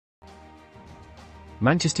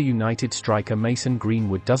Manchester United striker Mason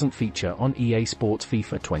Greenwood doesn't feature on EA Sports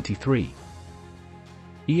FIFA 23.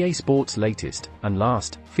 EA Sports' latest, and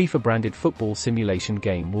last, FIFA-branded football simulation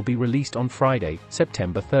game will be released on Friday,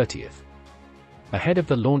 September 30th. Ahead of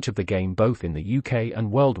the launch of the game both in the UK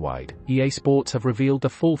and worldwide, EA Sports have revealed the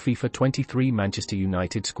full FIFA 23 Manchester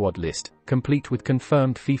United squad list, complete with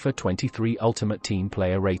confirmed FIFA 23 Ultimate Team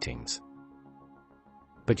player ratings.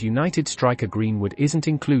 But United striker Greenwood isn't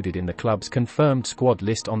included in the club's confirmed squad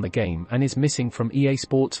list on the game and is missing from EA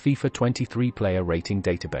Sports' FIFA 23 player rating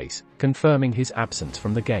database, confirming his absence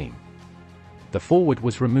from the game. The forward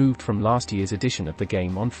was removed from last year's edition of the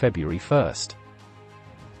game on February 1st.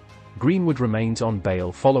 Greenwood remains on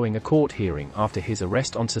bail following a court hearing after his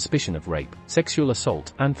arrest on suspicion of rape, sexual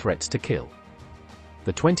assault, and threats to kill.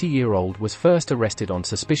 The 20-year-old was first arrested on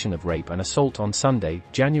suspicion of rape and assault on Sunday,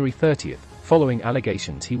 January 30th, following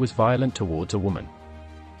allegations he was violent towards a woman.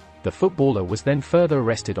 The footballer was then further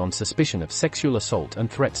arrested on suspicion of sexual assault and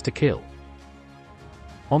threats to kill.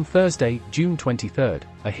 On Thursday, June 23rd,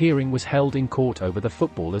 a hearing was held in court over the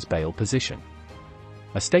footballer's bail position.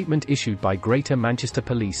 A statement issued by Greater Manchester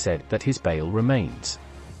Police said that his bail remains.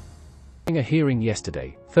 During a hearing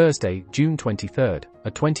yesterday, Thursday, June 23rd,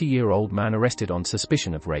 a 20-year-old man arrested on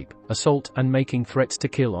suspicion of rape, assault, and making threats to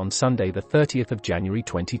kill on Sunday the 30th of January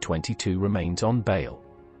 2022 remains on bail.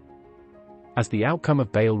 As the outcome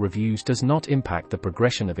of bail reviews does not impact the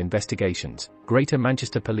progression of investigations, Greater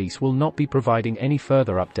Manchester Police will not be providing any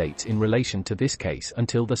further updates in relation to this case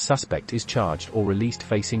until the suspect is charged or released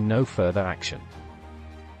facing no further action.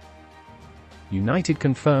 United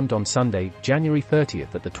confirmed on Sunday, January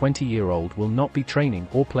 30th that the 20-year-old will not be training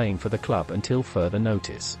or playing for the club until further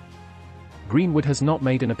notice. Greenwood has not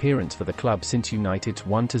made an appearance for the club since United's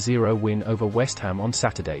 1-0 win over West Ham on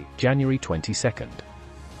Saturday, January 22nd.